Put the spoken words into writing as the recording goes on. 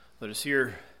Let us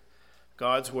hear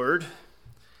God's word.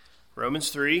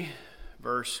 Romans 3,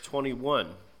 verse 21.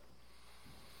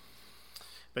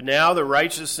 But now the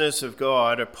righteousness of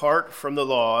God apart from the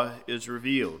law is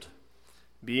revealed,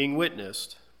 being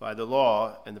witnessed by the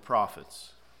law and the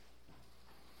prophets.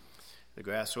 The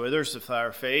grass withers, the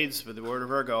flower fades, but the word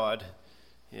of our God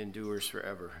endures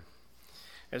forever.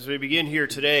 As we begin here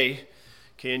today,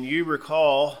 can you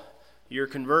recall your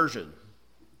conversion?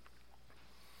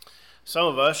 Some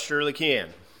of us surely can.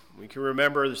 We can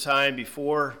remember the time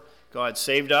before God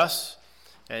saved us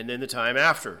and then the time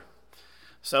after.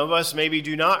 Some of us maybe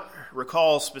do not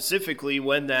recall specifically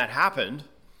when that happened,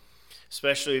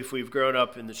 especially if we've grown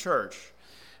up in the church.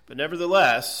 But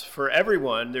nevertheless, for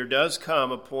everyone, there does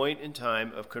come a point in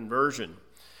time of conversion,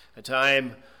 a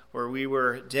time where we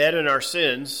were dead in our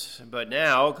sins, but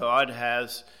now God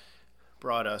has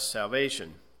brought us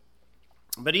salvation.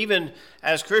 But even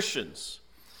as Christians,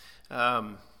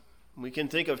 we can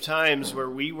think of times where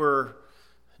we were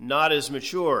not as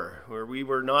mature, where we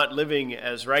were not living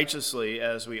as righteously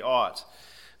as we ought.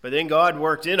 But then God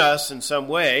worked in us in some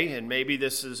way, and maybe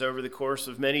this is over the course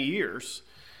of many years.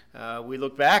 We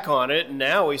look back on it, and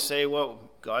now we say, well,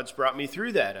 God's brought me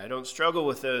through that. I don't struggle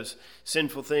with those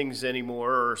sinful things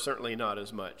anymore, or certainly not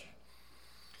as much.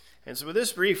 And so with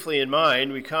this briefly in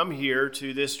mind, we come here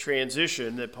to this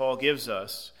transition that Paul gives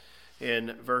us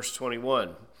in verse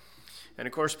 21. And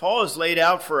of course, Paul has laid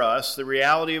out for us the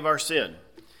reality of our sin.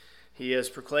 He has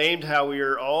proclaimed how we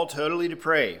are all totally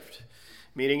depraved,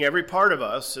 meaning every part of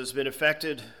us has been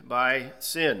affected by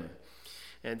sin.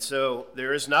 And so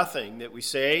there is nothing that we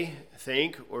say,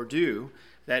 think, or do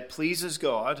that pleases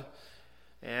God,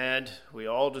 and we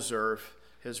all deserve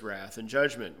his wrath and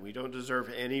judgment. We don't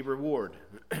deserve any reward.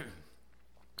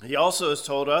 He also has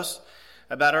told us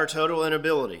about our total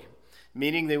inability,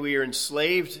 meaning that we are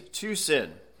enslaved to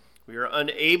sin. We are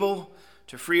unable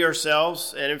to free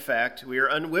ourselves, and in fact, we are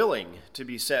unwilling to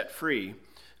be set free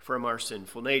from our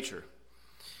sinful nature.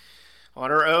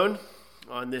 On our own,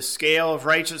 on this scale of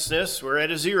righteousness, we're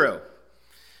at a 0,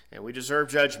 and we deserve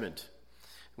judgment.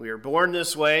 We are born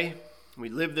this way, we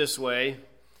live this way,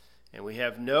 and we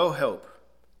have no hope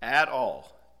at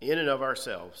all in and of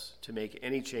ourselves to make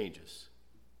any changes.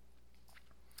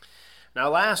 Now,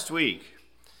 last week,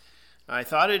 I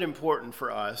thought it important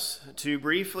for us to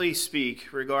briefly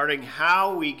speak regarding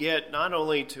how we get not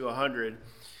only to 100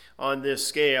 on this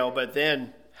scale, but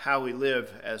then how we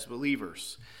live as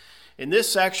believers. In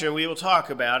this section, we will talk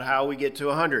about how we get to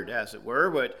 100, as it were,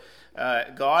 what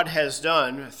God has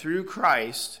done through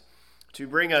Christ to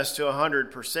bring us to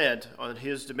 100% on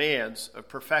his demands of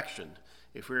perfection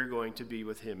if we're going to be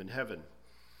with him in heaven.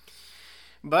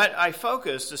 But I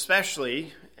focused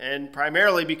especially and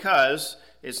primarily because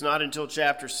it's not until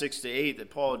chapter 6 to 8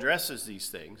 that Paul addresses these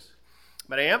things.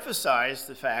 But I emphasize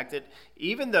the fact that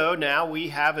even though now we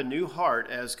have a new heart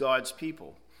as God's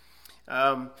people,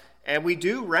 and we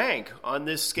do rank on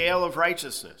this scale of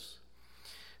righteousness,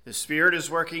 the Spirit is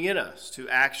working in us to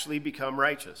actually become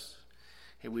righteous.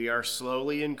 And we are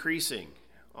slowly increasing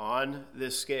on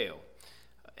this scale.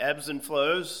 Ebbs and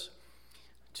flows,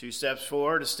 2 steps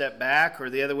forward, a step back,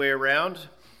 or the other way around.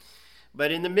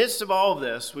 But in the midst of all of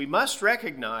this, we must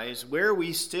recognize where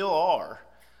we still are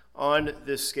on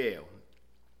this scale.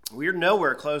 We're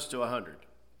nowhere close to 100,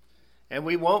 and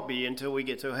we won't be until we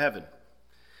get to heaven.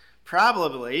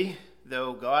 Probably,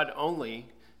 though God only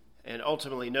and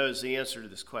ultimately knows the answer to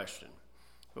this question,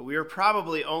 but we are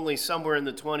probably only somewhere in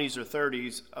the 20s or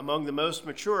 30s among the most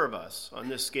mature of us on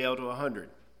this scale to 100.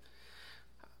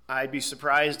 I'd be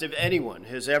surprised if anyone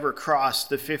has ever crossed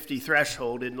the 50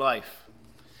 threshold in life,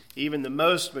 even the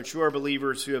most mature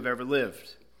believers who have ever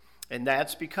lived. And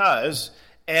that's because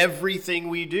everything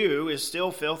we do is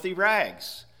still filthy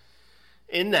rags,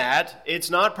 in that it's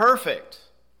not perfect.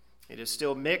 It is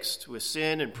still mixed with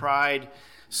sin and pride,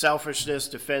 selfishness,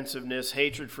 defensiveness,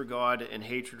 hatred for God, and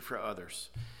hatred for others.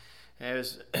 I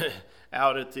was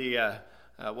out at the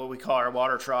what we call our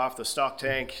water trough, the stock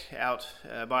tank out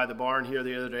by the barn here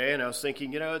the other day, and I was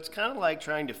thinking, it's kind of like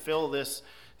trying to fill this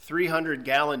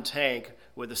 300-gallon tank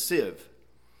with a sieve.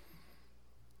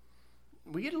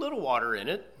 We get a little water in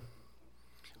it.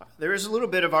 There is a little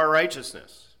bit of our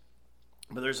righteousness,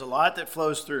 but there's a lot that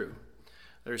flows through.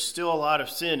 There's still a lot of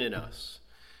sin in us.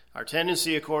 Our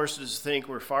tendency, of course, is to think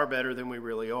we're far better than we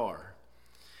really are.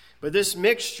 But this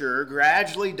mixture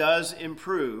gradually does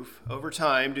improve over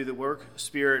time due to the work of the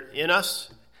Spirit in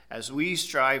us as we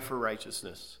strive for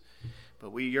righteousness.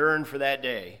 But we yearn for that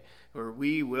day where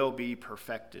we will be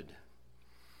perfected.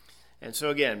 And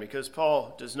so again, because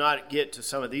Paul does not get to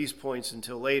some of these points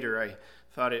until later, I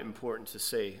thought it important to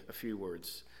say a few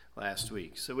words last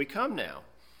week. So we come now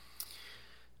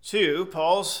to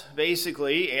Paul's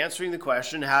basically answering the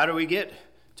question, how do we get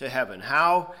to heaven?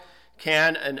 How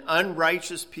can an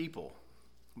unrighteous people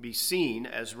be seen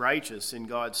as righteous in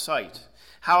God's sight?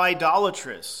 How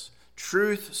idolatrous,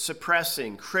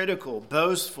 truth-suppressing, critical,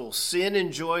 boastful,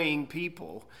 sin-enjoying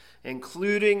people,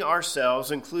 including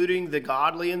ourselves, including the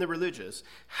godly and the religious,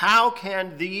 how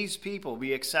can these people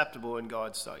be acceptable in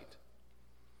God's sight?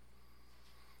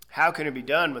 How can it be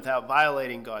done without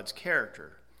violating God's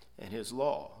character and his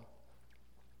law?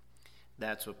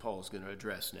 That's what Paul's going to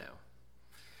address now.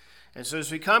 And so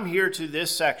as we come here to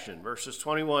this section, verses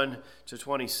 21 to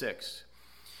 26,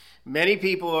 many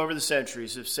people over the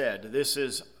centuries have said this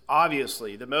is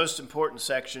obviously the most important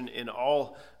section in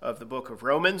all of the book of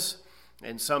Romans,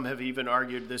 and some have even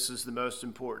argued this is the most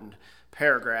important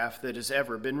paragraph that has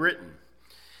ever been written.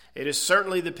 It is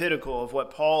certainly the pinnacle of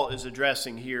what Paul is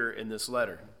addressing here in this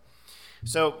letter.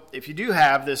 So if you do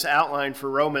have this outline for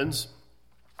Romans,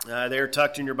 they're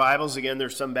tucked in your Bibles. Again,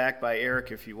 there's some back by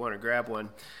Eric if you want to grab one.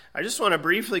 I just want to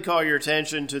briefly call your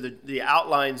attention to the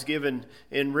outlines given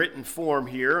in written form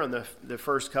here on the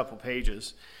first couple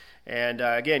pages. And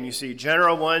again, you see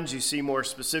general ones, you see more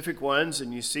specific ones,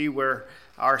 and you see where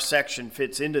our section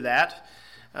fits into that.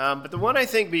 But the one I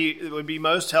think would be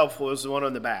most helpful is the one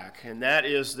on the back, and that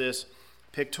is this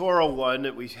pictorial one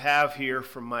that we have here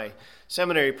from my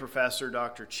seminary professor,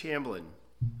 Dr. Chamblin.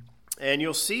 And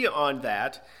you'll see on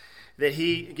that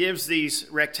he gives these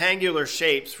rectangular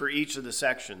shapes for each of the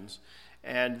sections.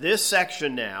 And this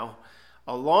section now,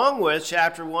 along with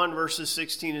chapter 1, verses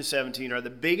 16 and 17, are the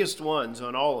biggest ones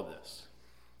on all of this.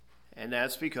 And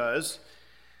that's because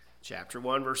chapter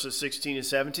 1, verses 16 and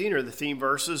 17 are the theme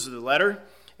verses of the letter.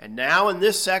 And now in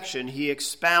this section, he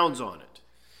expounds on it.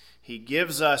 He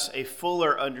gives us a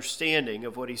fuller understanding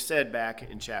of what he said back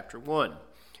in chapter 1.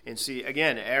 And see,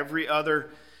 again, every other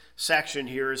section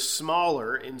here is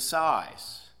smaller in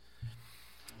size.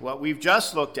 What we've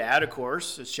just looked at, of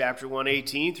course, is chapter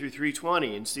 118 through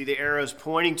 320, and see the arrows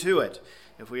pointing to it.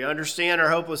 If we understand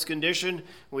our hopeless condition,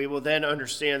 we will then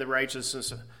understand the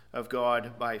righteousness of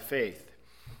God by faith.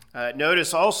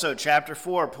 Notice also chapter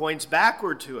 4 points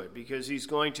backward to it because he's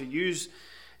going to use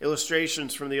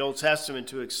illustrations from the Old Testament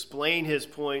to explain his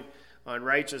point on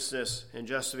righteousness and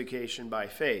justification by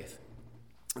faith.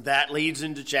 That leads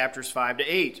into chapters 5 to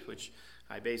 8, which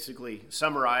I basically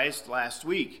summarized last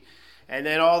week. And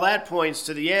then all that points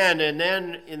to the end. And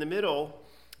then in the middle,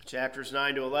 chapters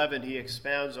 9 to 11, he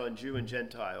expounds on Jew and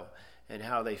Gentile and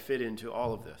how they fit into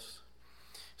all of this.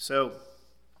 So,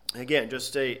 again,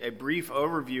 just a brief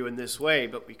overview in this way,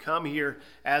 but we come here,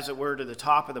 as it were, to the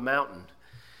top of the mountain.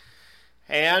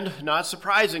 And, not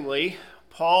surprisingly,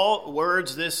 Paul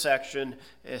words this section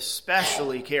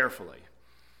especially carefully.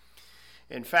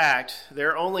 In fact,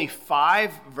 there are only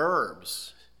 5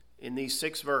 verbs in these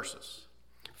 6 verses.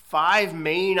 5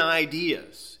 main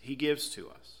ideas he gives to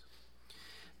us.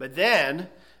 But then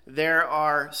there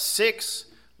are 6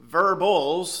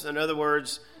 verbals, in other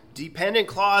words, dependent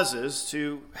clauses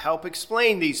to help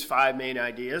explain these 5 main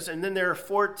ideas. And then there are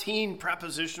 14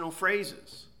 prepositional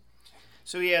phrases.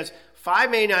 So he has 5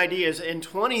 main ideas and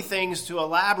 20 things to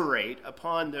elaborate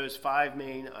upon those 5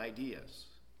 main ideas.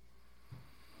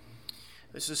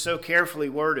 This is so carefully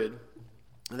worded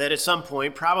that at some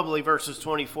point, probably verses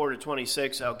 24 to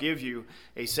 26, I'll give you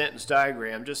a sentence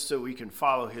diagram just so we can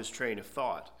follow his train of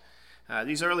thought.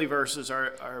 These early verses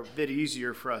are a bit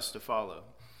easier for us to follow.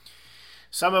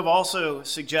 Some have also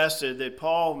suggested that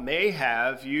Paul may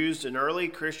have used an early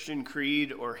Christian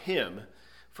creed or hymn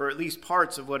for at least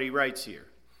parts of what he writes here,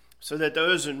 so that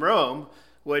those in Rome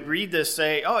would read this,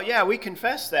 say, oh yeah, we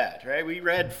confess that, right? We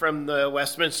read from the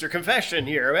Westminster Confession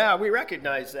here. Yeah, we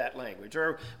recognize that language.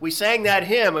 Or we sang that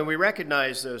hymn and we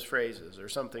recognize those phrases, or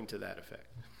something to that effect.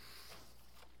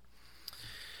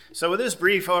 So with this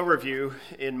brief overview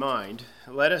in mind,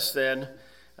 let us then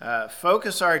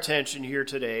focus our attention here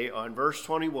today on verse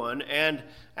 21, and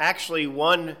actually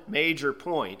one major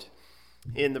point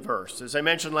in the verse. As I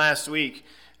mentioned last week,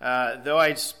 though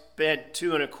I spent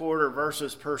 2.25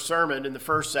 verses per sermon in the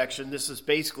first section, this is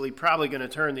basically probably going to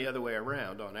turn the other way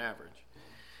around on average.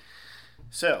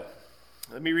 So,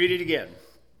 let me read it again.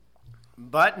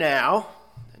 But now,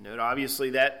 and note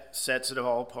obviously that sets it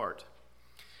all apart.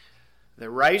 The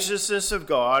righteousness of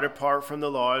God apart from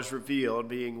the law is revealed,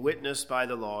 being witnessed by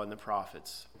the law and the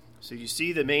prophets. So you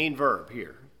see the main verb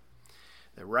here.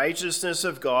 The righteousness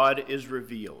of God is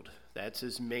revealed. That's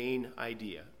his main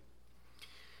idea.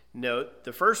 Note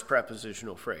the first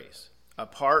prepositional phrase,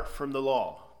 apart from the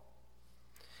law.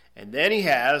 And then he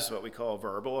has what we call a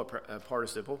verbal, a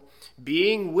participle,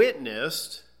 being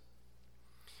witnessed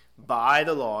by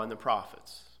the law and the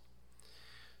prophets.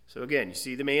 So again, you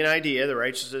see the main idea, the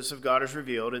righteousness of God is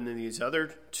revealed, and then these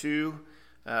other two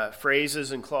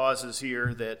phrases and clauses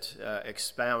here that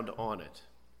expound on it.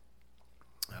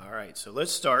 All right, so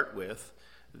let's start with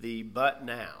the but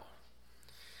now.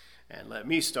 And let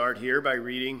me start here by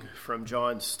reading from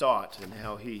John Stott and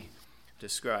how he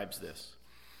describes this.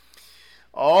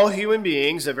 All human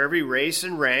beings of every race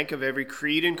and rank, of every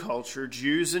creed and culture,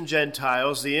 Jews and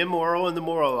Gentiles, the immoral and the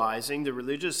moralizing, the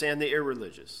religious and the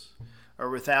irreligious, are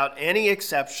without any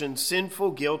exception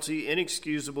sinful, guilty,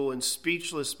 inexcusable, and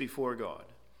speechless before God.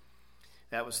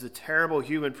 That was the terrible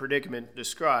human predicament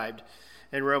described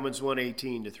in Romans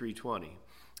 1:18 to 3:20.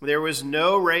 There was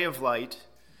no ray of light,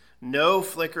 no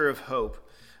flicker of hope,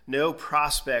 no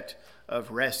prospect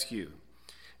of rescue.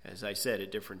 As I said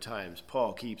at different times,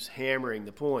 Paul keeps hammering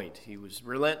the point. He was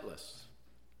relentless.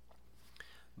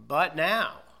 But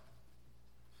now,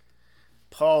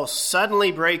 Paul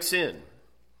suddenly breaks in.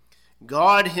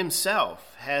 God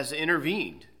himself has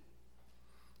intervened.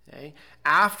 Okay?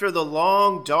 After the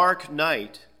long, dark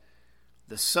night,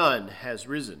 the sun has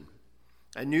risen.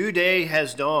 A new day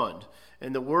has dawned,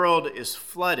 and the world is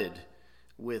flooded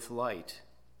with light.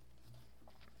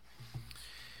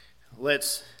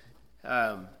 Let's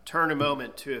turn a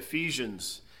moment to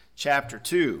Ephesians chapter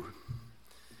 2.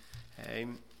 Okay.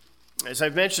 As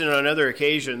I've mentioned on other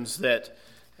occasions, that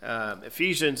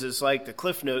Ephesians is like the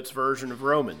Cliff Notes version of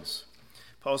Romans.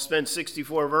 Paul spends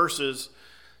 64 verses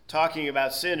talking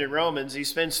about sin in Romans. He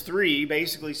spends 3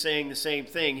 basically saying the same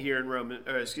thing here in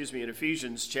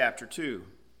Ephesians chapter 2.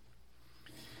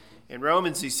 In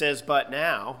Romans he says, but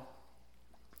now.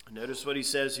 Notice what he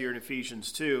says here in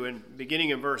Ephesians 2, and beginning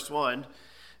in verse 1.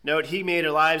 Note, he made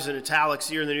our lives in italics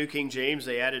here in the New King James.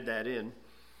 They added that in.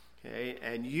 Okay?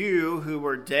 And you who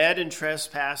were dead in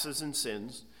trespasses and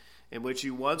sins, in which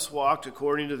you once walked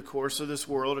according to the course of this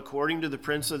world, according to the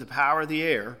prince of the power of the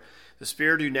air, the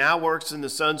spirit who now works in the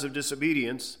sons of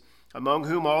disobedience, among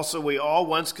whom also we all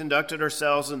once conducted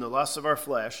ourselves in the lusts of our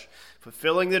flesh,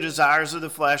 fulfilling the desires of the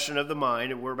flesh and of the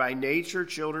mind, and were by nature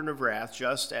children of wrath,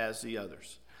 just as the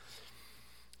others.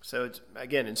 So, it's,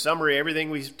 again, in summary, everything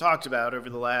we've talked about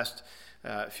over the last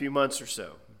few months or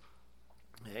so.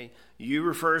 Okay? You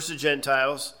refers to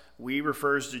Gentiles, we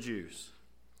refers to Jews.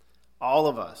 All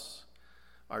of us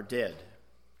are dead.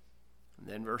 And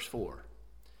then verse 4.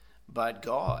 But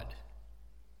God.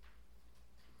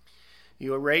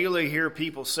 You will regularly hear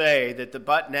people say that the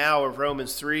but now of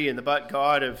Romans 3 and the but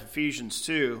God of Ephesians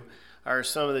 2 are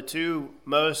some of the two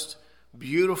most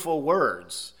beautiful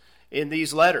words in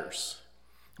these letters.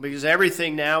 Because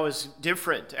everything now is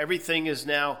different. Everything is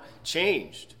now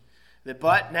changed. The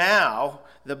but now,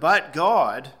 the but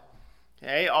God,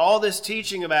 okay, all this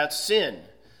teaching about sin,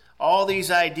 all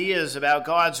these ideas about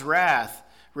God's wrath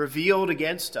revealed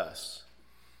against us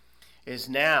is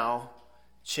now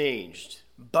changed.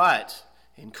 But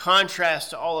in contrast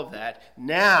to all of that,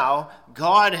 now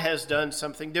God has done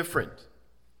something different.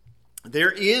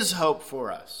 There is hope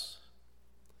for us,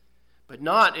 but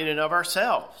not in and of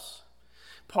ourselves.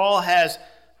 Paul has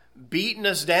beaten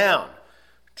us down,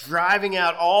 driving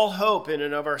out all hope in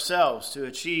and of ourselves to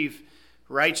achieve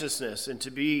righteousness and to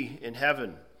be in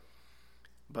heaven.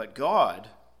 But God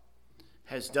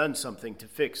has done something to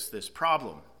fix this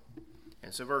problem.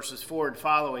 And so verses 4 and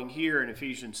following here in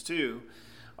Ephesians 2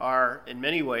 are in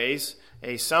many ways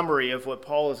a summary of what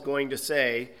Paul is going to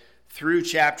say through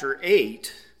chapter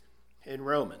 8 in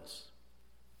Romans.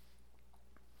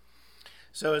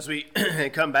 So as we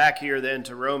come back here then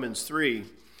to Romans 3,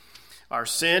 our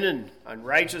sin and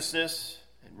unrighteousness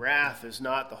and wrath is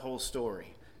not the whole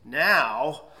story.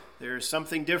 Now there is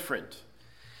something different.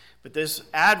 But this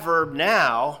adverb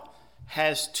now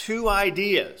has two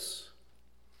ideas.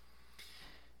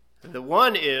 The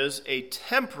one is a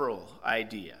temporal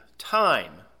idea,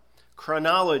 time,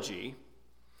 chronology,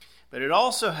 but it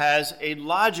also has a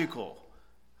logical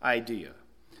idea.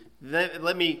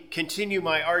 Let me continue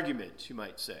my argument, you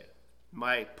might say,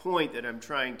 my point that I'm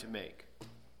trying to make.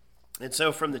 And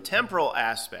so from the temporal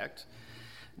aspect,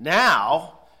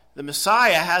 now the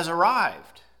Messiah has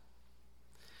arrived.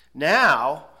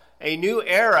 Now a new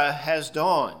era has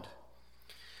dawned.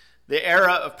 The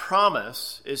era of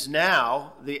promise is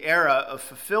now the era of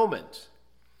fulfillment.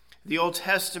 The Old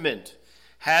Testament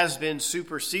has been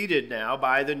superseded now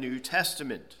by the New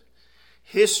Testament.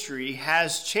 History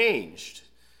has changed.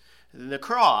 The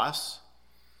cross,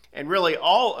 and really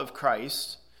all of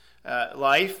Christ's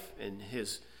life and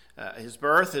his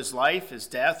birth, his life, his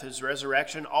death, his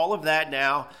resurrection, all of that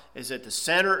now is at the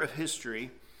center of history,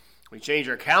 We change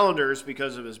our calendars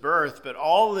because of his birth, but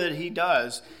all that he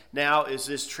does now is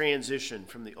this transition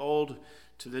from the old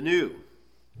to the new.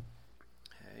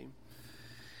 Okay.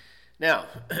 Now,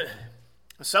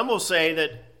 some will say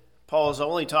that Paul is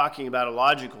only talking about a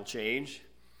logical change.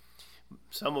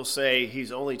 Some will say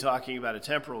he's only talking about a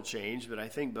temporal change, but I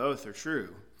think both are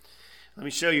true. Let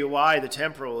me show you why the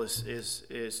temporal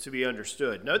is to be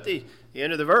understood. Note the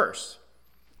end of the verse.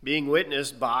 Being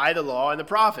witnessed by the law and the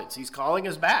prophets. He's calling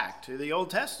us back to the Old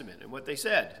Testament and what they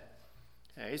said.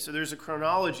 Okay, so there's a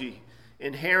chronology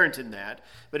inherent in that.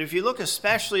 But if you look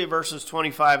especially at verses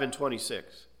 25 and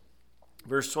 26.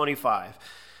 Verse 25.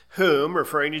 Whom,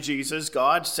 referring to Jesus,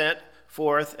 God sent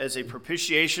forth as a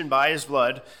propitiation by his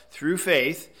blood through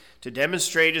faith to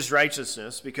demonstrate his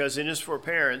righteousness, because in his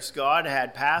forbearance God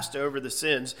had passed over the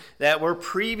sins that were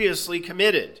previously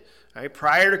committed, right,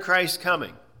 prior to Christ's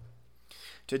coming.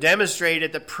 To demonstrate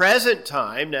at the present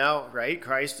time, now, right,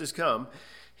 Christ has come,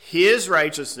 his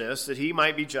righteousness, that he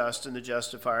might be just and the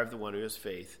justifier of the one who has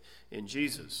faith in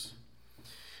Jesus.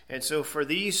 And so for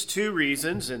these two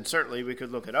reasons, and certainly we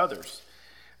could look at others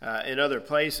in other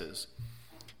places,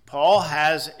 Paul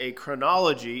has a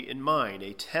chronology in mind,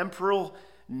 a temporal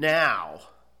now.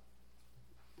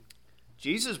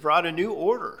 Jesus brought a new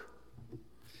order.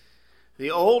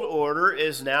 The old order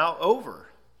is now over.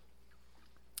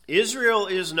 Israel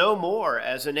is no more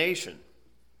as a nation.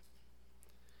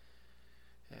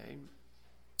 Okay.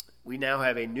 We now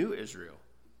have a new Israel.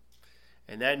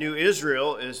 And that new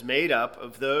Israel is made up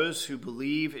of those who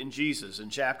believe in Jesus. In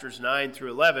chapters 9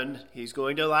 through 11, he's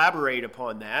going to elaborate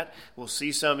upon that. We'll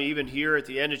see some even here at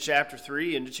the end of chapter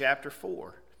 3 into chapter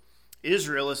 4.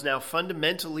 Israel is now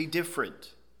fundamentally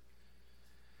different.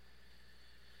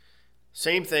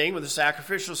 Same thing with the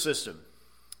sacrificial system.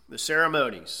 The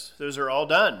ceremonies, those are all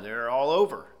done. They're all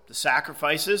over. The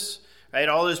sacrifices, right?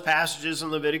 All those passages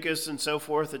in Leviticus and so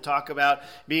forth that talk about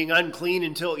being unclean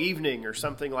until evening or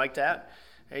something like that,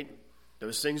 right?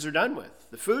 Those things are done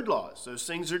with. The food laws, those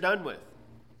things are done with.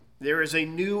 There is a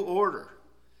new order.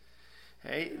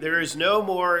 Okay? There is no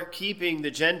more keeping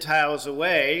the Gentiles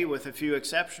away with a few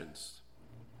exceptions.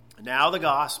 Now the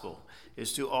gospel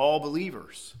is to all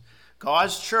believers.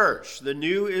 God's church, the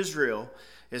new Israel,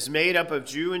 is made up of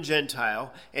Jew and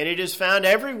Gentile, and it is found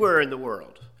everywhere in the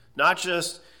world, not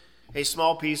just a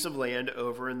small piece of land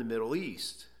over in the Middle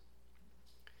East.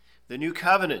 The new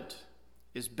covenant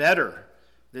is better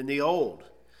than the old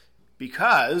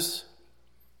because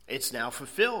it's now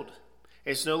fulfilled.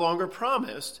 It's no longer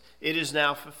promised, it is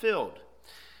now fulfilled.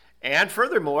 And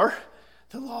furthermore,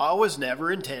 the law was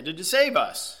never intended to save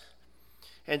us.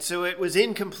 And so it was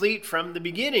incomplete from the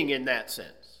beginning in that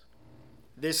sense.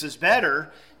 This is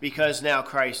better because now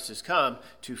Christ has come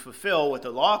to fulfill what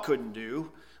the law couldn't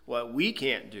do, what we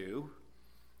can't do,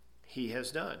 he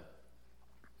has done.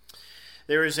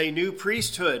 There is a new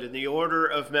priesthood in the order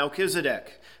of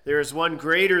Melchizedek. There is one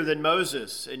greater than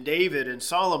Moses and David and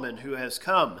Solomon who has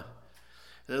come.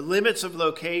 The limits of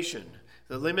location,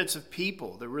 the limits of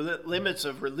people, the limits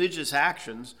of religious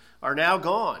actions are now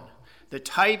gone. The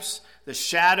types, the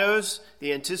shadows,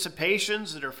 the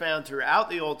anticipations that are found throughout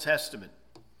the Old Testament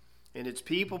in its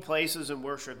people, places, and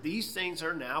worship, these things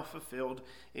are now fulfilled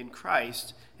in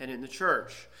Christ and in the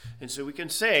church. And so we can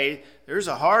say there's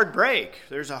a hard break,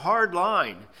 there's a hard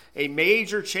line, a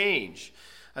major change,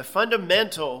 a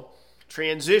fundamental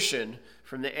transition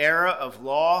from the era of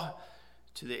law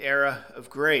to the era of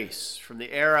grace, from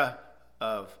the era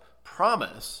of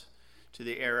promise to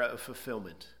the era of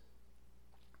fulfillment.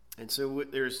 And so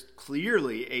there's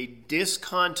clearly a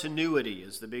discontinuity,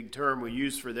 is the big term we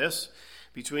use for this,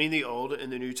 between the Old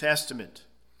and the New Testament.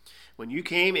 When you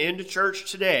came into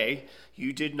church today,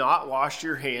 you did not wash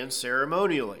your hands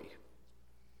ceremonially.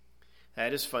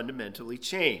 That is fundamentally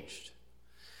changed.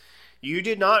 You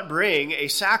did not bring a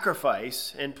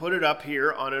sacrifice and put it up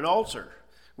here on an altar.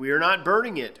 We are not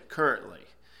burning it currently.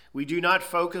 We do not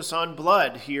focus on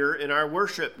blood here in our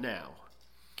worship now.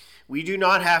 We do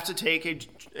not have to take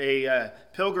a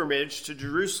pilgrimage to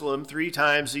Jerusalem 3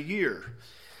 times a year.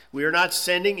 We are not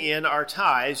sending in our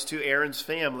tithes to Aaron's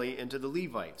family and to the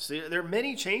Levites. There are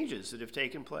many changes that have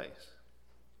taken place.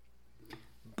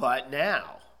 But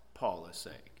now, Paul is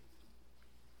saying.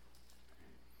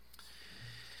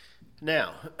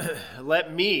 Now,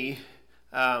 let me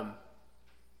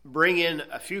bring in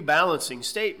a few balancing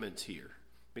statements here,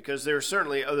 because there are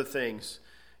certainly other things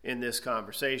in this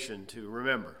conversation to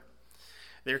remember.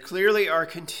 There clearly are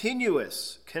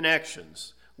continuous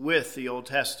connections with the Old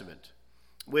Testament,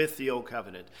 with the Old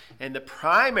Covenant. And the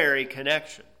primary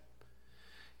connection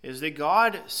is that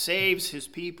God saves his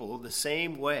people the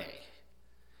same way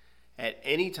at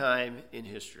any time in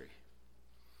history.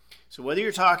 So whether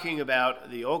you're talking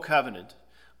about the Old Covenant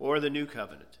or the New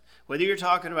Covenant, whether you're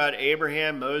talking about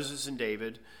Abraham, Moses, and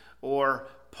David, or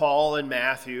Paul and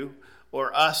Matthew,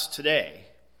 or us today,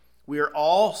 we are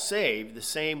all saved the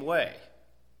same way.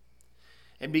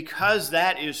 And because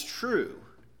that is true,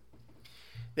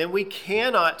 then we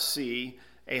cannot see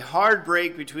a hard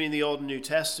break between the Old and New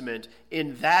Testament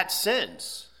in that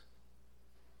sense.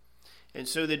 And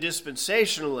so the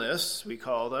dispensationalists, we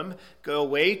call them, go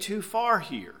way too far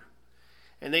here.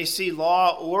 And they see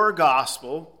law or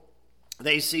gospel.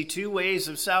 They see two ways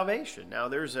of salvation. Now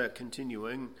there's a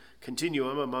continuum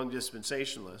among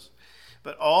dispensationalists.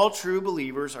 But all true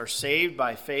believers are saved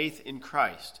by faith in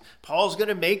Christ. Paul's going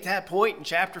to make that point in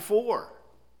chapter 4.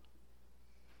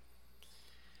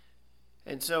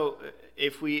 And so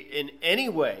if we in any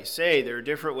way say there are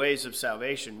different ways of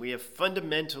salvation, we have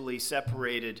fundamentally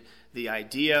separated the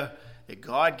idea that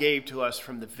God gave to us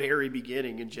from the very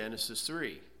beginning in Genesis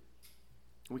 3.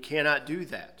 We cannot do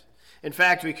that. In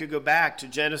fact, we could go back to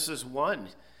Genesis 1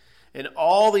 and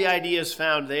all the ideas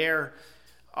found there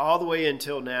all the way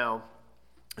until now.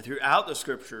 Throughout the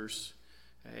scriptures,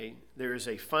 there is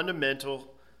a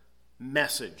fundamental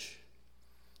message.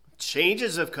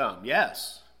 Changes have come,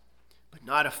 yes, but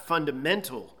not a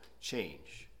fundamental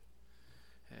change.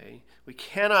 We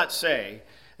cannot say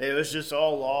it was just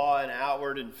all law and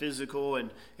outward and physical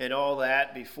and all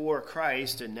that before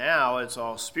Christ, and now it's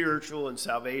all spiritual and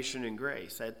salvation and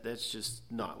grace. That's just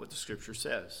not what the scripture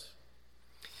says.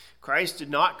 Christ did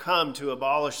not come to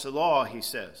abolish the law, he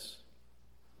says.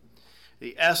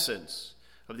 The essence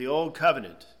of the old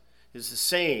covenant is the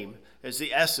same as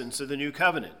the essence of the new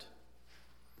covenant.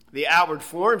 The outward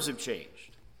forms have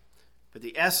changed, but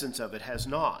the essence of it has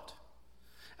not.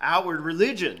 Outward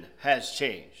religion has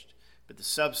changed, but the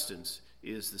substance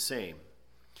is the same.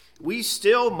 We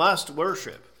still must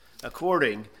worship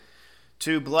according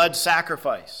to blood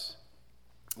sacrifice.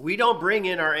 We don't bring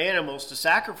in our animals to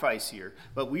sacrifice here,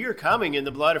 but we are coming in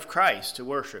the blood of Christ to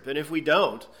worship. And if we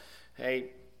don't,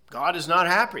 God is not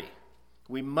happy.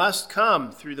 We must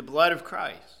come through the blood of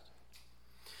Christ.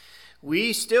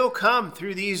 We still come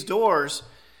through these doors.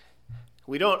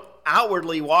 We don't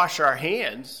outwardly wash our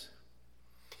hands.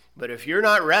 But if you're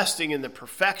not resting in the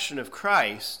perfection of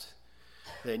Christ,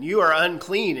 then you are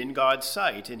unclean in God's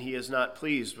sight, and he is not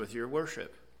pleased with your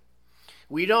worship.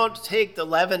 We don't take the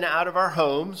leaven out of our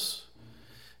homes.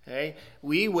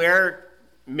 We wear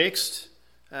mixed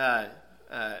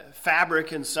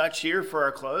fabric and such here for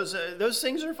our clothes. Those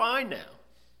things are fine now.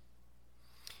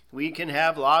 We can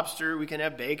have lobster, we can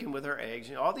have bacon with our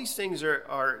eggs. All these things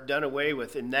are done away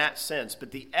with in that sense.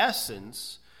 But the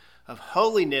essence of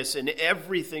holiness in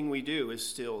everything we do is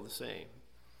still the same.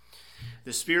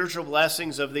 The spiritual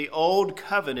blessings of the old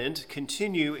covenant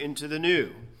continue into the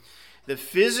new. The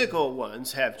physical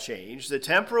ones have changed, the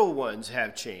temporal ones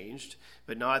have changed,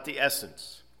 but not the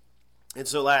essence. And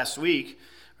so last week,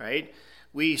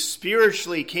 we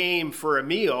spiritually came for a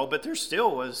meal, but there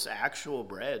still was actual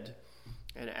bread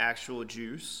and actual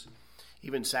juice,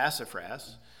 even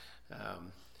sassafras.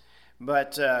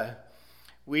 But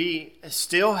we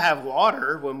still have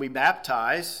water when we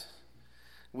baptize.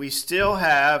 We still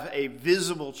have a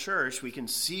visible church. We can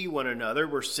see one another.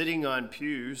 We're sitting on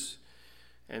pews,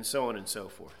 and so on and so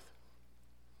forth.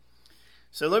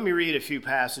 So let me read a few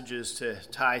passages to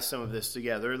tie some of this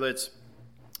together. Let's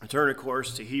turn, of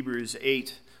course, to Hebrews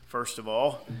 8, first of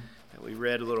all, that we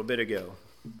read a little bit ago.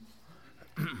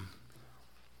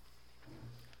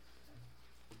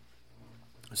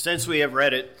 Since we have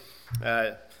read it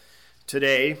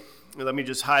today, let me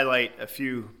just highlight a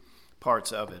few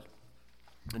parts of it.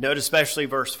 Note especially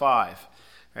verse 5.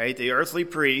 The earthly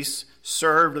priests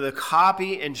served the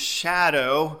copy and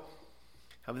shadow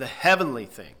of the heavenly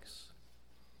things.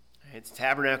 The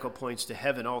tabernacle points to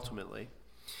heaven ultimately.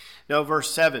 Now, verse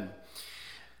 7.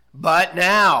 But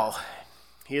now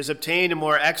he has obtained a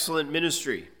more excellent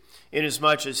ministry,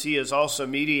 inasmuch as he is also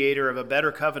mediator of a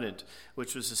better covenant,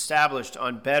 which was established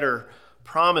on better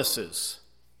promises.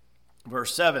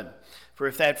 Verse 7. For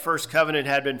if that first covenant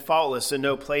had been faultless, in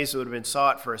no place it would have been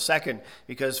sought for a second,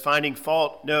 because finding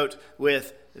fault, note,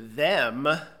 with them,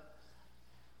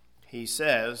 he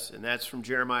says, and that's from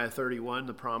Jeremiah 31,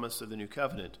 the promise of the new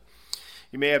covenant.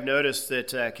 You may have noticed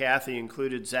that Kathy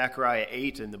included Zechariah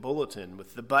 8 in the bulletin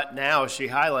with the but now she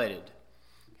highlighted.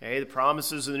 The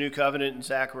promises of the new covenant in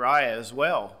Zechariah as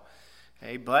well.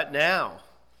 But now.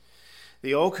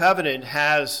 The old covenant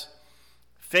has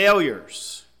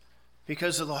failures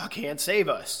because the law can't save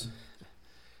us.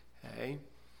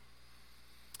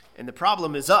 And the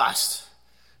problem is us,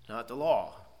 not the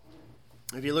law.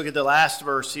 If you look at the last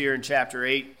verse here in chapter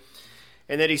 8,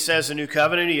 and that he says the new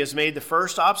covenant, he has made the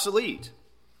first obsolete.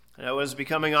 And what was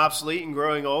becoming obsolete and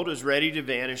growing old is ready to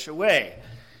vanish away.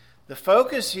 The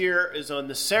focus here is on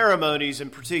the ceremonies in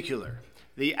particular,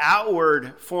 the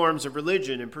outward forms of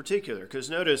religion in particular. Because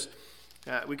notice,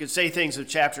 we could say things of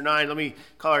chapter 9. Let me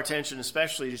call our attention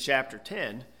especially to chapter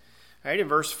 10. Right, in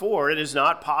verse 4, it is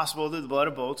not possible that the blood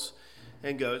of bulls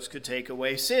and goats could take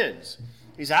away sins.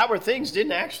 These outward things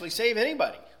didn't actually save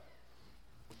anybody.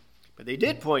 But they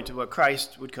did point to what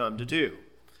Christ would come to do.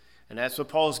 And that's what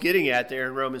Paul's getting at there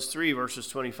in Romans 3, verses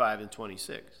 25 and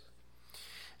 26.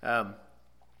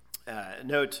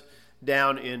 Note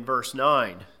down in verse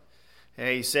 9.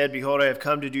 He said, "Behold, I have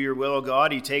come to do your will, O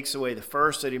God." He takes away the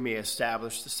first that he may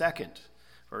establish the second.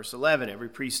 Verse 11, every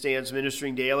priest stands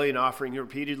ministering daily and offering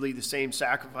repeatedly the same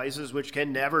sacrifices which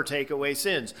can never take away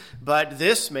sins. But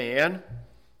this man,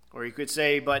 or you could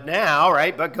say, but now,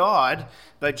 right, but God,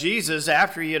 but Jesus,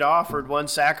 after he had offered one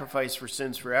sacrifice for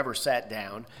sins forever, sat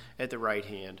down at the right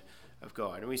hand of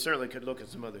God. And we certainly could look at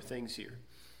some other things here.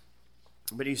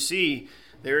 But you see,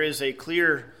 there is a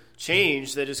clear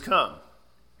change that has come.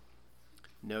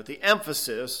 Note the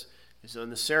emphasis is on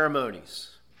the ceremonies.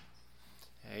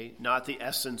 Okay, not the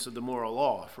essence of the moral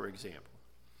law, for example.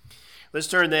 Let's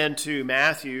turn then to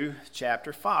Matthew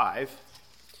chapter 5,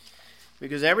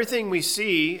 because everything we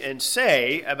see and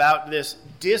say about this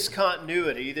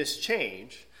discontinuity, this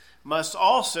change, must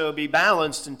also be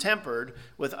balanced and tempered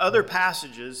with other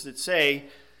passages that say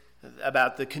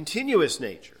about the continuous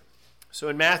nature. So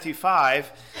in Matthew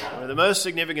 5, one of the most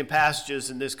significant passages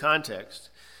in this context,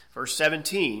 verse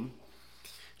 17,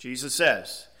 Jesus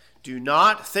says, "Do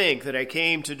not think that I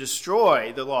came to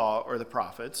destroy the law or the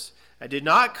prophets. I did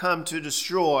not come to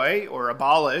destroy or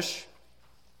abolish,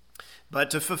 but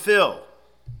to fulfill.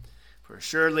 For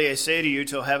assuredly I say to you,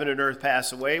 till heaven and earth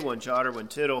pass away, one jot or one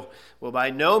tittle will by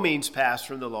no means pass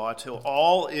from the law till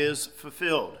all is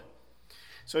fulfilled."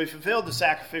 So he fulfilled the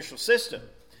sacrificial system.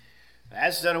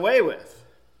 That's done away with.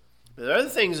 But there are other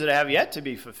things that have yet to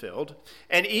be fulfilled.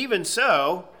 And even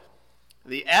so,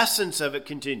 the essence of it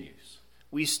continues.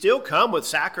 We still come with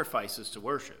sacrifices to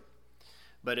worship,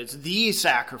 but it's the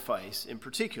sacrifice in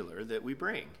particular that we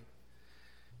bring.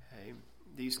 Okay?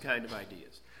 These kind of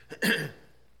ideas.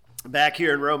 Back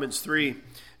here in Romans 3,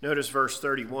 notice verse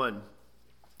 31,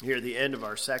 here at the end of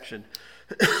our section.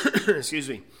 Excuse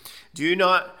me.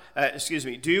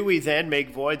 Do we then make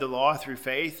void the law through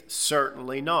faith?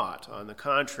 Certainly not. On the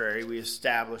contrary, we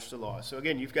establish the law. So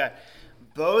again, you've got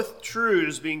both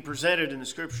truths being presented in the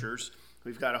scriptures.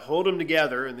 We've got to hold them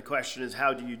together, and the question is,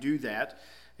 how do you do that,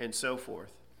 and so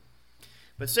forth.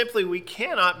 But simply, we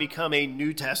cannot become a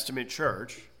New Testament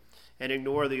church and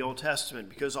ignore the Old Testament,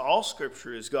 because all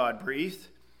Scripture is God-breathed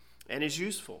and is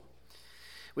useful.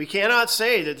 We cannot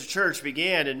say that the church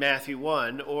began in Matthew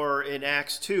 1 or in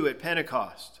Acts 2 at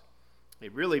Pentecost.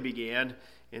 It really began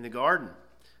in the Garden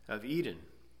of Eden.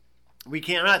 We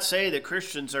cannot say that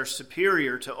Christians are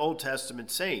superior to Old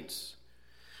Testament saints.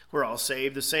 We're all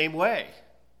saved the same way.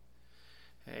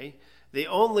 Okay? The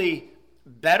only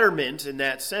betterment in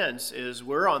that sense is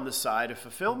we're on the side of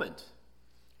fulfillment.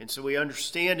 And so we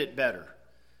understand it better.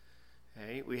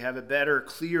 Okay? We have a better,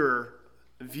 clearer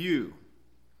view.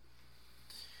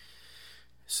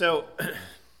 So,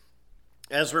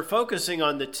 as we're focusing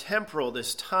on the temporal,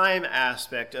 this time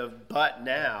aspect of but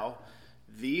now,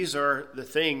 these are the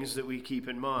things that we keep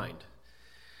in mind.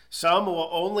 Some will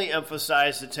only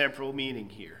emphasize the temporal meaning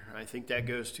here. I think that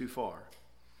goes too far.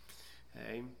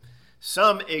 Okay?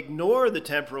 Some ignore the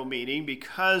temporal meaning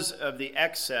because of the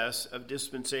excess of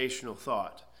dispensational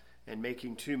thought and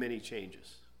making too many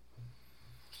changes.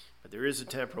 But there is a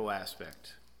temporal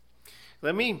aspect.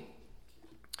 Let me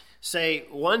say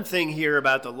one thing here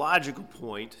about the logical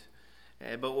point,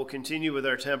 but we'll continue with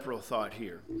our temporal thought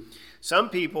here. Some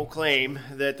people claim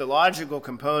that the logical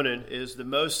component is the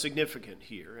most significant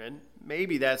here, and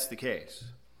maybe that's the case.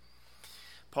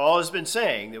 Paul has been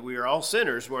saying that we are all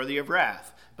sinners worthy of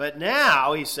wrath. But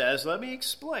now, he says, let me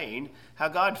explain how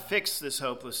God fixed this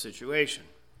hopeless situation.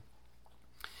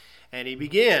 And he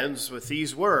begins with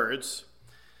these words,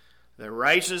 "The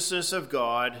righteousness of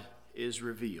God is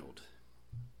revealed."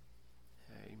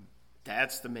 Okay?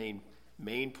 That's the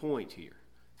main point here.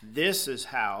 This is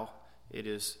how it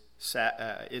is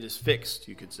fixed,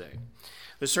 you could say.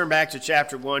 Let's turn back to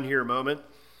chapter 1 here a moment.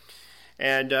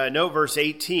 And note verse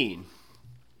 18.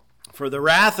 "For the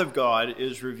wrath of God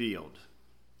is revealed."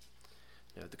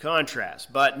 Note the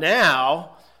contrast. "But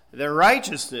now the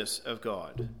righteousness of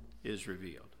God is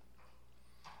revealed."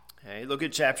 Okay, look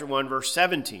at chapter 1, verse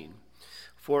 17.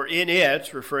 "For in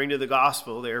it," referring to the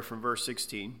gospel there from verse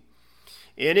 16,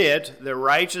 In it, the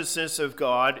righteousness of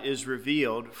God is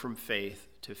revealed from faith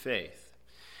to faith.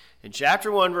 In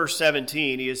chapter 1, verse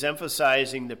 17, he is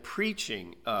emphasizing the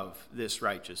preaching of this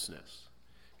righteousness.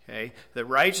 Okay? The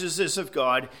righteousness of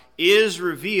God is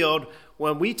revealed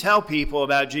when we tell people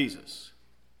about Jesus.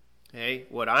 Okay?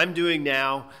 What I'm doing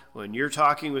now, when you're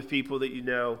talking with people that you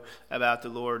know about the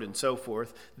Lord and so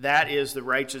forth, that is the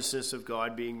righteousness of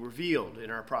God being revealed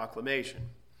in our proclamation.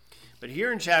 But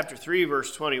here in chapter 3,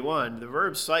 verse 21, the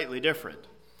verb's slightly different.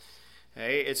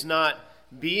 Okay? It's not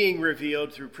being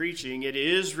revealed through preaching. It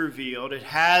is revealed. It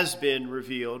has been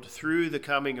revealed through the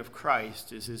coming of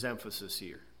Christ is his emphasis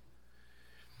here.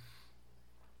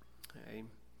 Okay?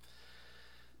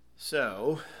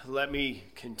 So, let me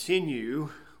continue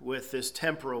with this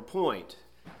temporal point.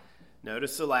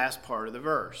 Notice the last part of the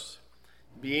verse.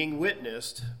 Being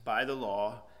witnessed by the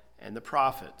law and the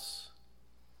prophets.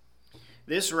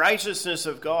 This righteousness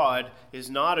of God is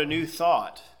not a new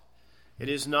thought. It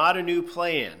is not a new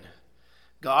plan.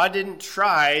 God didn't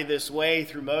try this way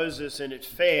through Moses and it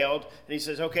failed. And he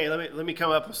says, okay, let me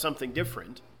come up with something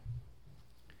different.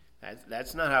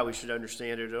 That's not how we should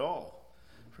understand it at all.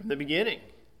 From the beginning.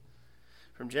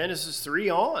 From Genesis 3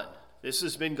 on. This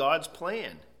has been God's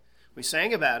plan. We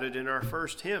sang about it in our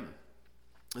first hymn.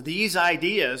 These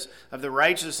ideas of the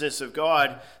righteousness of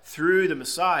God through the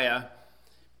Messiah,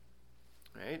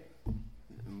 right?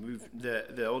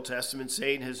 The Old Testament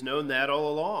Satan has known that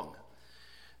all along.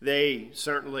 They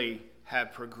certainly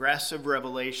have progressive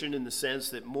revelation in the sense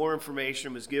that more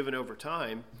information was given over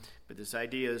time, but this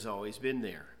idea has always been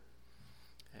there.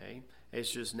 Okay?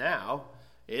 It's just now,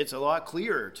 it's a lot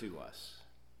clearer to us.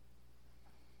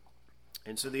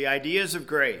 And so the ideas of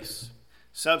grace,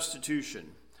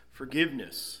 substitution,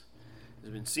 forgiveness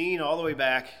has been seen all the way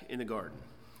back in the garden.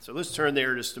 So let's turn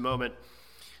there just a moment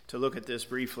to look at this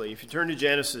briefly. If you turn to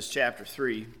Genesis chapter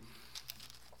 3,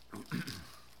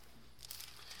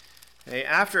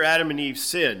 after Adam and Eve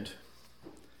sinned,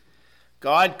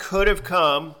 God could have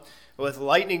come with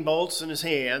lightning bolts in his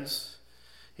hands.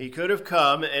 He could have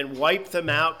come and wiped them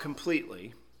out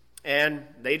completely, and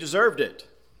they deserved it.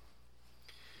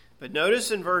 But notice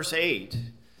in verse 8,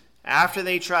 after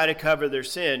they try to cover their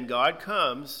sin, God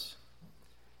comes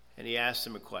and he asks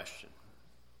them a question.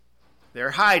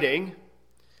 They're hiding,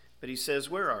 but he says,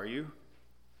 where are you?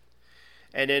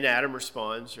 And then Adam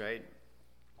responds, right?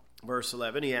 Verse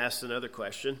 11, he asks another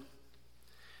question.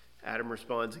 Adam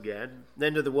responds again.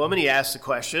 Then to the woman, he asks a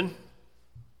question,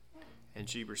 and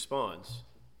she responds.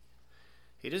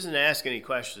 He doesn't ask any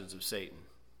questions of Satan.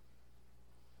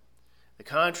 The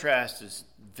contrast is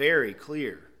very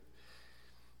clear.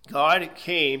 God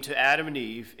came to Adam and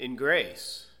Eve in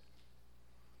grace,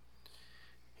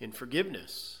 in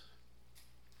forgiveness.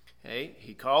 Okay?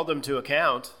 He called them to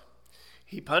account.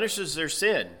 He punishes their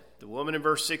sin. The woman in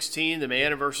verse 16, the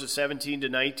man in verses 17 to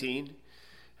 19.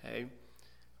 Okay?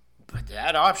 But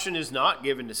that option is not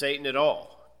given to Satan at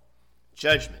all.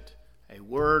 Judgment, a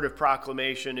word of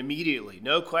proclamation immediately,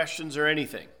 no questions or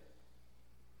anything.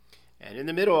 And in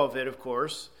the middle of it, of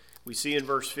course, we see in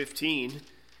verse 15,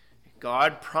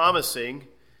 God promising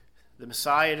the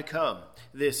Messiah to come,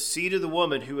 this seed of the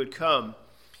woman who would come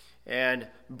and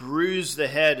bruise the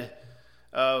head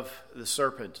of the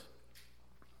serpent,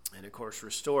 and of course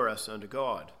restore us unto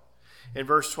God. In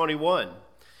verse 21,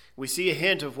 we see a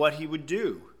hint of what he would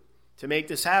do to make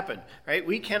this happen. Right?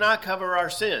 We cannot cover our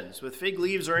sins with fig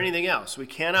leaves or anything else. We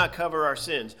cannot cover our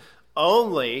sins.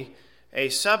 Only a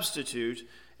substitute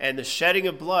and the shedding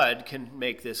of blood can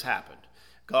make this happen.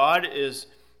 God is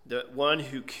the one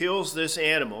who kills this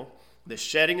animal, the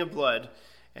shedding of blood,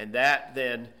 and that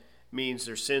then means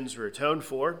their sins were atoned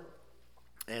for,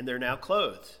 and they're now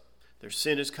clothed. Their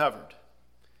sin is covered.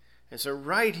 And so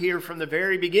right here from the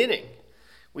very beginning,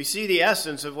 we see the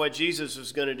essence of what Jesus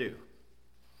was going to do.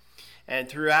 And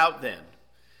throughout then,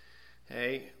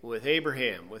 with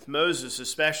Abraham, with Moses,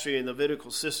 especially in the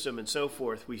Levitical system and so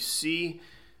forth, we see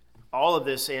all of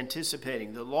this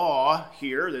anticipating. The law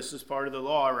here, this is part of the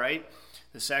law, right?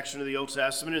 The section of the Old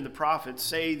Testament and the prophets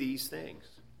say these things.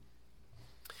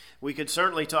 We could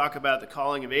certainly talk about the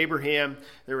calling of Abraham,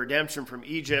 the redemption from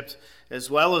Egypt, as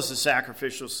well as the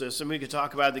sacrificial system. We could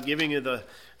talk about the giving of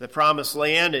the promised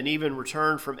land and even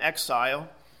return from exile.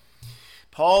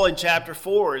 Paul in chapter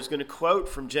 4 is going to quote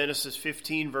from Genesis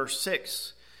 15, verse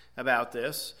 6 about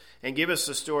this and give us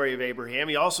the story of Abraham.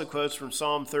 He also quotes from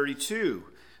Psalm 32,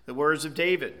 the words of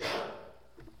David.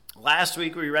 Last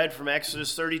week we read from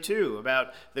Exodus 32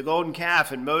 about the golden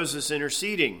calf and Moses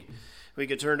interceding. We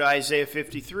could turn to Isaiah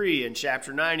 53. In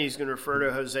chapter 9, he's going to refer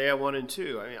to Hosea 1 and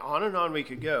 2. I mean, on and on we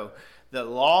could go. The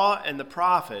law and the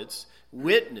prophets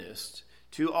witnessed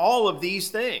to all of these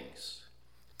things,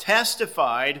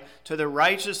 testified to the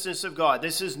righteousness of God.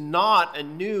 This is not a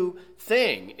new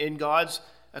thing in God's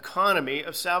economy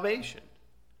of salvation.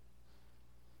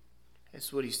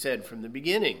 That's what he said from the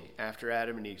beginning after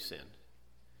Adam and Eve sinned.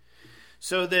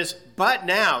 So this but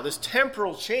now, this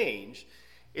temporal change,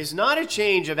 is not a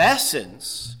change of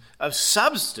essence, of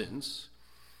substance,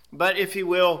 but, if you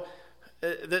will,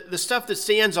 the stuff that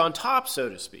stands on top, so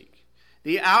to speak.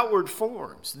 The outward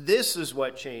forms. This is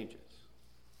what changes.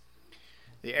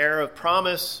 The era of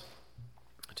promise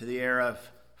to the era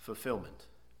of fulfillment.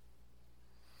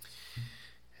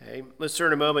 Okay, let's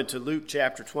turn a moment to Luke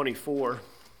chapter 24.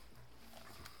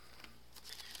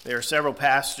 There are several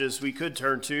passages we could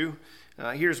turn to.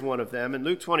 Here's one of them. In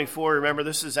Luke 24, remember,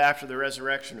 this is after the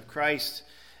resurrection of Christ,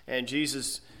 and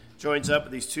Jesus joins up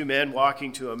with these two men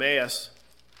walking to Emmaus,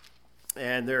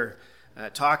 and they're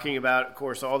talking about, of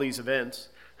course, all these events.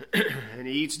 And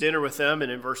he eats dinner with them,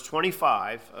 and in verse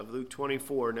 25 of Luke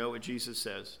 24, note what Jesus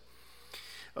says.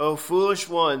 O foolish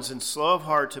ones and slow of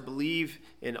heart to believe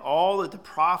in all that the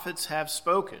prophets have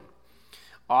spoken.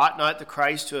 Ought not the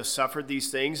Christ to have suffered these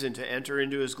things and to enter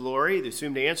into his glory? The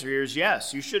assumed answer here is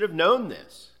yes, you should have known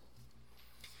this.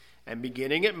 And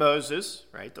beginning at Moses,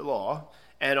 right, the law,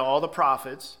 and all the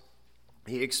prophets,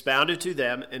 he expounded to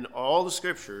them in all the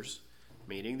scriptures,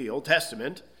 meaning the Old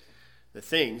Testament, the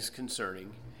things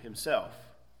concerning himself.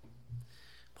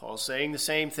 Paul's saying the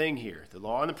same thing here. The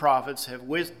law and the prophets have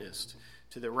witnessed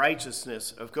to the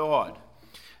righteousness of God.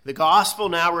 The gospel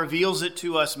now reveals it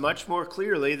to us much more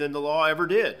clearly than the law ever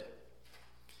did.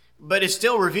 But it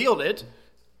still revealed it.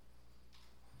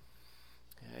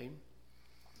 Okay.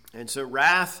 And so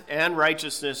wrath and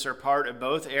righteousness are part of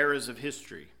both eras of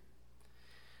history.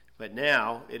 But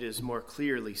now it is more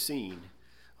clearly seen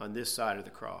on this side of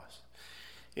the cross.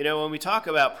 You know, when we talk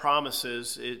about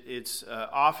promises, it's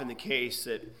often the case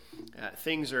that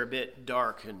things are a bit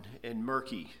dark and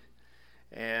murky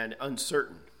and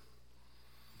uncertain.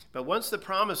 But once the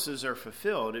promises are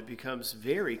fulfilled, it becomes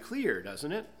very clear,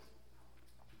 doesn't it?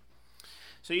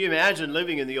 So you imagine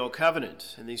living in the Old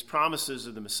Covenant and these promises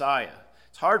of the Messiah.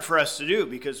 It's hard for us to do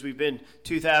because we've been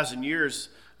 2,000 years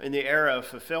in the era of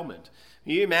fulfillment.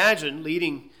 You imagine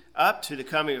leading up to the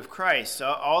coming of Christ,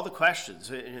 all the questions.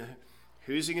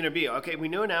 Who's he going to be? Okay, we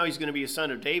know now he's going to be a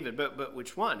son of David, but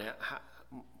which one?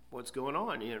 What's going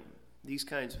on? You know, these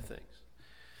kinds of things.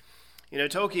 You know,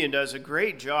 Tolkien does a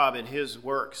great job in his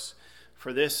works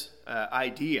for this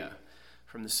idea.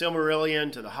 From the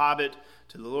Silmarillion to the Hobbit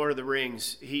to the Lord of the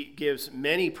Rings, he gives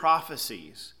many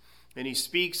prophecies, and he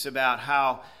speaks about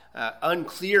how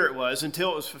unclear it was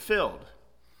until it was fulfilled.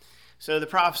 So the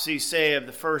prophecies say of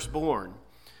the firstborn,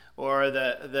 or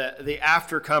the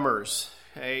aftercomers,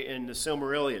 okay, in the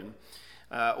Silmarillion,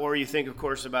 or you think, of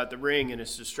course, about the ring and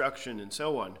its destruction and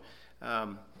so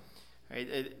on.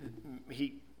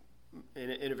 He,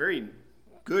 in a very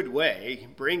good way,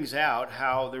 brings out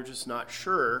how they're just not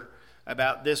sure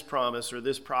about this promise or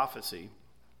this prophecy.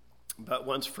 But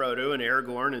once Frodo and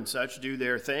Aragorn and such do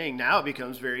their thing, now it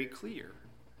becomes very clear.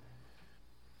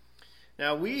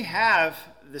 Now, we have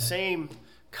the same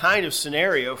kind of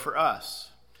scenario for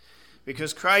us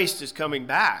because Christ is coming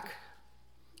back,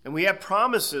 and we have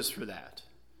promises for that.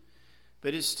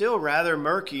 But it's still rather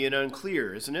murky and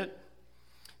unclear, isn't it?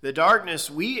 The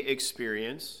darkness we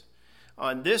experience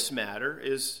on this matter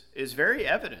is very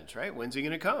evident, right? When's he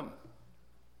going to come?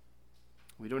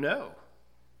 We don't know.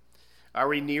 Are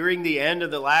we nearing the end of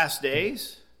the last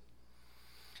days?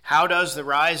 How does the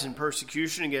rise in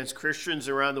persecution against Christians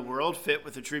around the world fit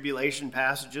with the tribulation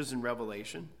passages in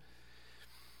Revelation?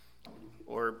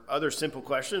 Or other simple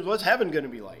questions, what's heaven going to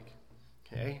be like?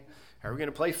 Okay, are we going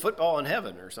to play football in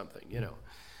heaven or something? You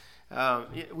know,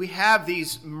 we have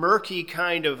these murky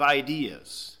kind of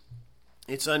ideas.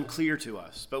 It's unclear to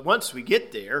us. But once we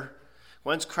get there,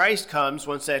 once Christ comes,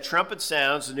 once that trumpet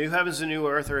sounds, the new heavens and new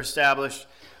earth are established,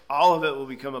 all of it will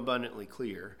become abundantly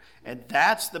clear. And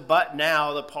that's the but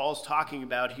now that Paul's talking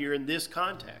about here in this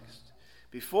context.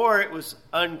 Before it was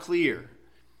unclear.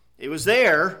 It was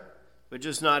there, but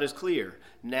just not as clear.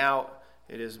 Now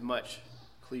it is much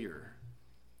clearer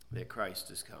that Christ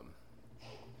has come.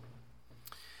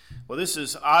 Well, this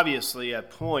is obviously a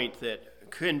point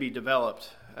that can be developed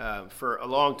for a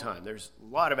long time. There's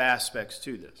a lot of aspects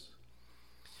to this.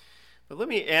 But let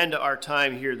me end our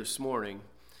time here this morning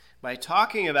by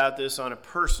talking about this on a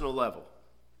personal level.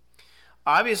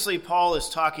 Obviously, Paul is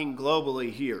talking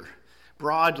globally here,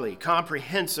 broadly,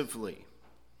 comprehensively.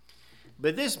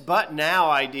 But this but now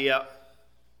idea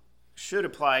should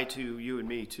apply to you and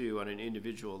me too on an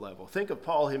individual level. Think of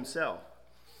Paul himself.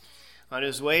 On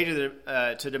his way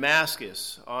to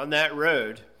Damascus, on that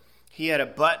road, he had a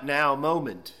but now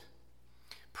moment.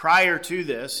 Prior to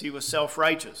this, he was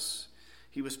self-righteous.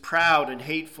 He was proud and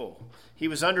hateful. He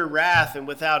was under wrath and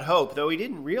without hope, though he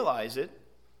didn't realize it.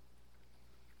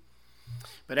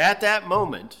 But at that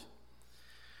moment,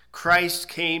 Christ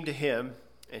came to him,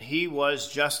 and he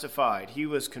was justified. He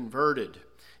was converted.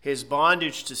 His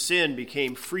bondage to sin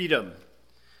became freedom.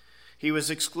 He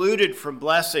was excluded from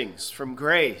blessings, from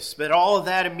grace, but all of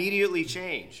that immediately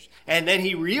changed. And then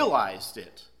he realized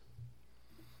it.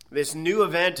 This new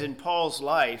event in Paul's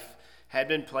life had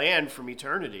been planned from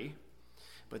eternity,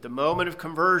 but the moment of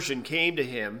conversion came to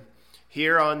him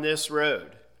here on this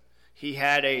road. He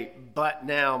had a but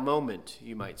now moment,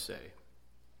 you might say.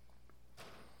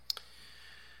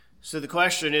 So the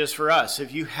question is for us,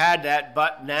 have you had that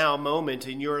but now moment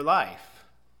in your life?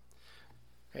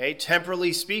 Okay,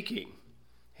 temporally speaking,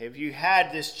 have you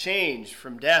had this change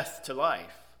from death to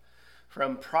life,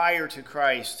 from prior to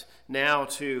Christ now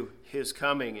to his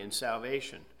coming and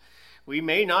salvation? We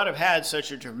may not have had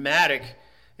such a dramatic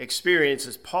experience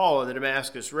as Paul on the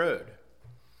Damascus Road,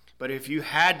 but if you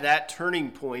had that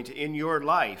turning point in your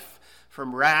life,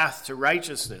 from wrath to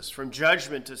righteousness, from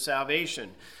judgment to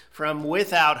salvation, from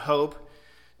without hope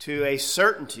to a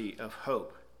certainty of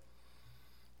hope.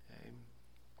 Okay.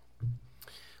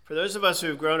 For those of us who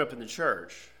have grown up in the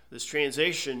church, this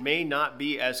transition may not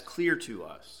be as clear to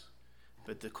us,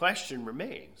 but the question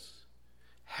remains,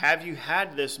 have you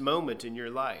had this moment in your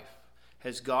life?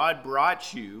 Has God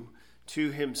brought you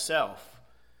to himself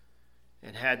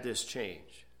and had this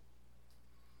change?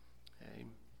 Okay.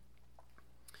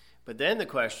 But then the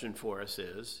question for us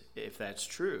is, if that's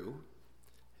true,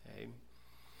 okay,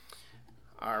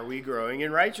 are we growing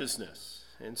in righteousness?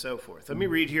 And so forth. Let me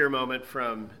read here a moment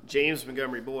from James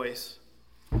Montgomery Boyce,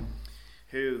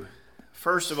 who,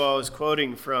 first of all, is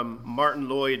quoting from Martin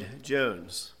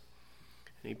Lloyd-Jones.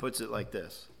 And he puts it like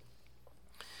this.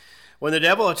 When the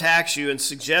devil attacks you and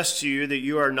suggests to you that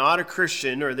you are not a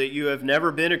Christian or that you have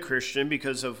never been a Christian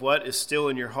because of what is still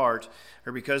in your heart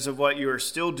or because of what you are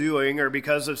still doing or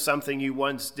because of something you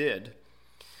once did,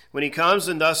 when he comes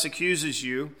and thus accuses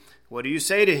you, what do you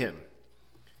say to him?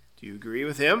 Do you agree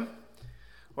with him?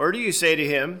 Or do you say to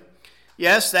him,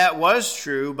 yes, that was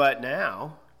true, but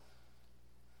now?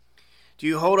 Do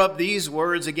you hold up these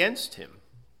words against him?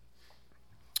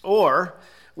 Or,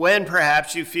 when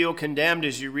perhaps you feel condemned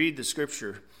as you read the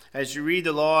Scripture, as you read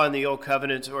the law and the Old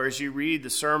Covenant, or as you read the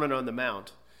Sermon on the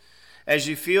Mount, as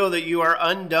you feel that you are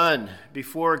undone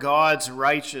before God's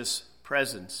righteous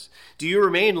presence, do you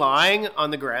remain lying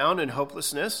on the ground in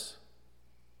hopelessness?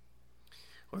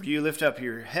 Or do you lift up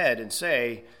your head and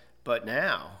say, but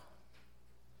now?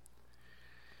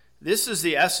 This is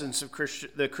the essence of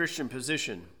the Christian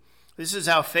position. This is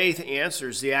how faith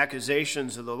answers the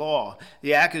accusations of the law,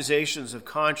 the accusations of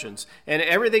conscience, and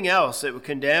everything else that would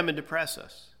condemn and depress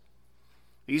us.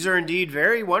 These are indeed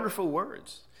very wonderful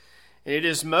words, and it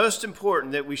is most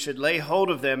important that we should lay hold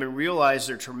of them and realize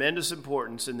their tremendous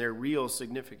importance and their real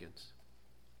significance.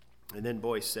 And then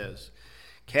Boyce says,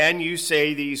 can you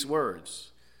say these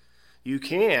words? You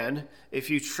can if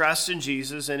you trust in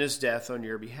Jesus and his death on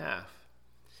your behalf.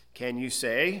 Can you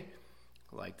say,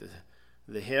 like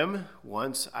the hymn,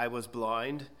 once I was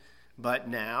blind, but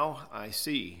now I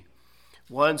see.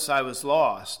 Once I was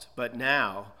lost, but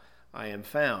now I am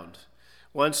found.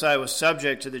 Once I was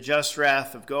subject to the just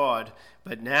wrath of God,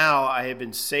 but now I have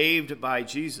been saved by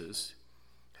Jesus,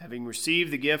 having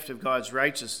received the gift of God's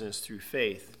righteousness through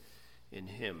faith in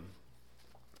him.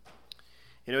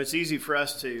 You know, it's easy for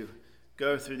us to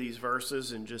go through these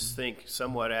verses and just think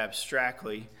somewhat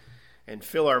abstractly and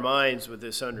fill our minds with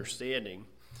this understanding.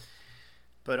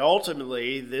 But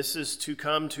ultimately, this is to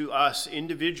come to us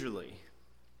individually.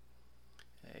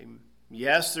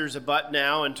 Yes, there's a but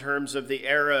now in terms of the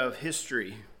era of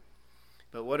history.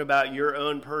 But what about your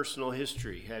own personal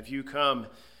history? Have you come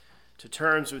to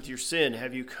terms with your sin?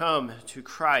 Have you come to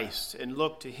Christ and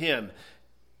looked to him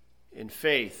in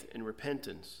faith and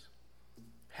repentance?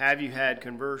 Have you had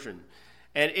conversion?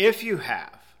 And if you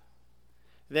have,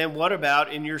 then what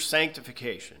about in your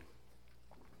sanctification?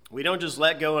 We don't just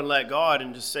let go and let God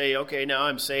and just say, okay, now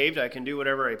I'm saved, I can do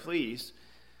whatever I please.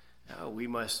 No, we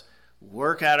must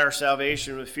work out our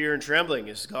salvation with fear and trembling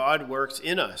as God works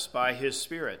in us by his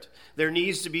Spirit. There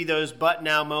needs to be those but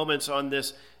now moments on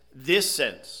this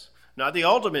sense, not the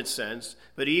ultimate sense,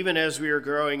 but even as we are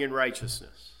growing in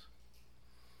righteousness.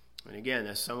 And again,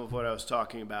 that's some of what I was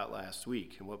talking about last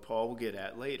week and what Paul will get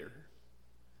at later.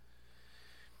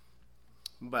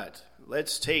 But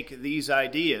let's take these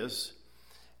ideas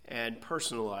and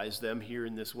personalize them here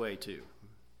in this way too.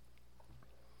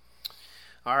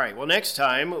 All right, well, next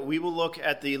time we will look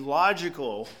at the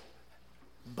logical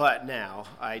but now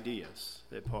ideas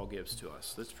that Paul gives to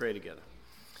us. Let's pray together.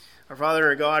 Our Father and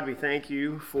our God, we thank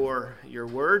you for your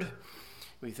word.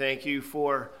 We thank you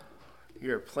for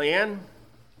your plan.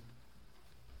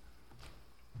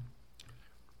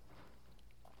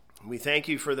 We thank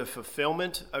you for the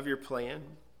fulfillment of your plan.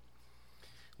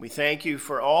 We thank you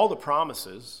for all the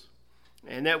promises,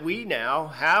 and that we now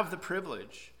have the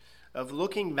privilege of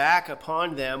looking back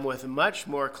upon them with much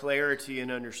more clarity and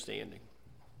understanding.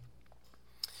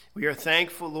 We are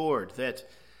thankful, Lord, that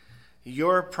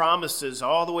your promises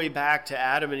all the way back to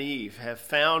Adam and Eve have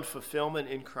found fulfillment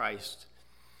in Christ.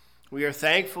 We are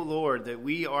thankful, Lord, that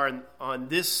we are on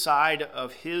this side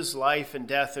of his life and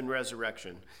death and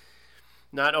resurrection,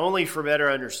 not only for better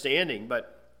understanding,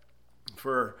 but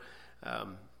for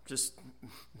just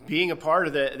being a part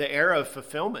of the era of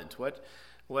fulfillment.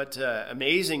 What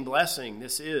amazing blessing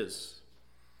this is.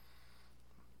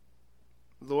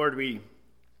 Lord, we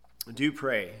do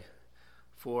pray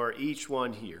for each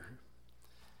one here.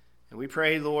 And we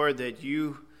pray, Lord, that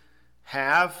you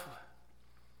have,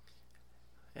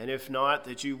 and if not,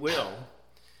 that you will,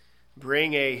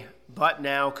 bring a but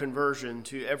now conversion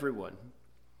to everyone.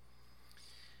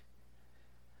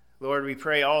 Lord, we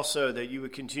pray also that you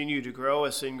would continue to grow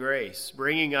us in grace,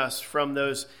 bringing us from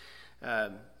those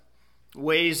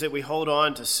ways that we hold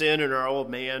on to sin in our old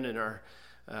man and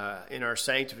in our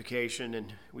sanctification.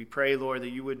 And we pray, Lord,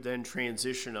 that you would then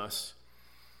transition us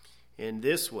in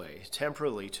this way,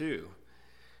 temporally too,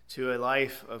 to a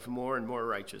life of more and more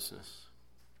righteousness.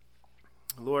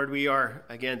 Lord, we are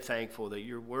again thankful that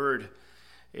your word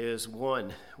is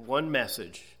one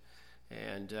message,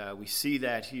 and we see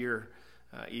that here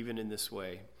even in this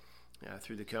way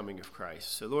through the coming of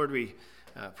Christ. So Lord, we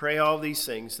pray all these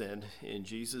things then in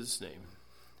Jesus' name.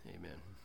 Amen.